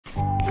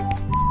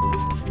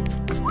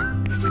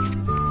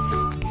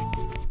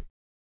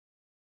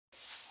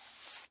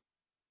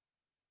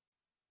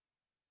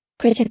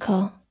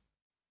critical,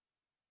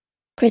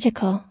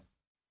 critical,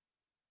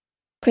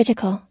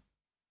 critical.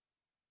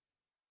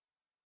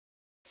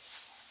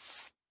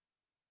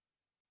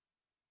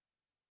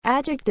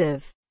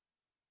 Adjective.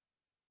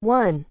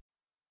 1.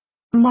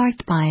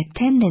 Marked by a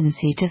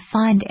tendency to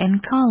find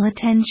and call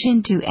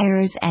attention to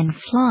errors and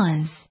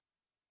flaws.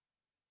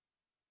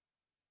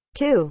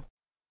 2.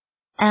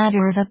 At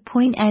the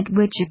point at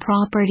which a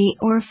property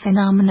or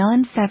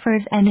phenomenon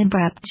suffers an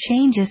abrupt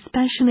change,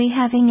 especially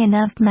having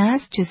enough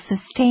mass to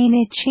sustain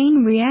a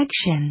chain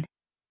reaction.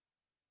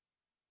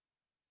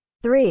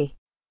 3.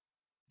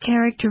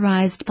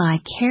 Characterized by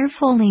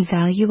careful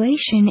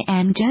evaluation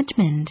and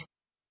judgment.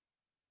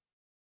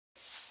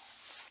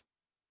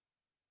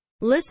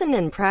 Listen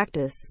and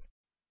practice.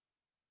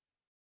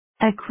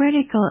 A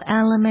critical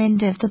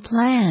element of the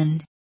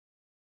plan.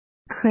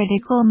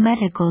 Critical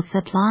medical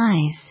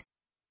supplies.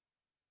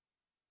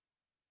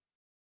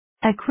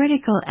 A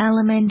critical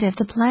element of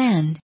the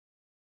plan.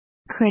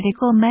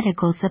 Critical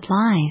medical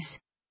supplies.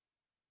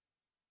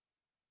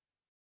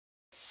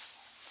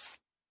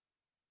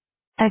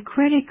 A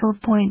critical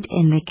point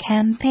in the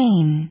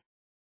campaign.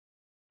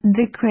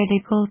 The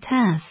critical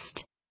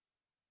test.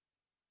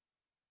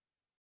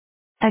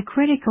 A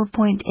critical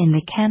point in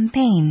the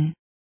campaign.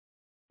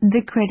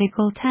 The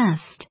critical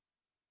test.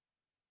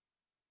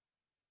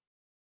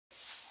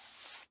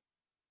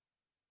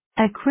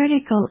 A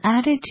critical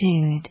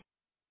attitude.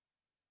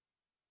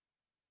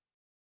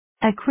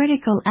 A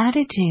critical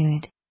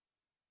attitude.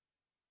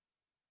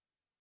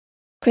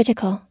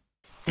 Critical.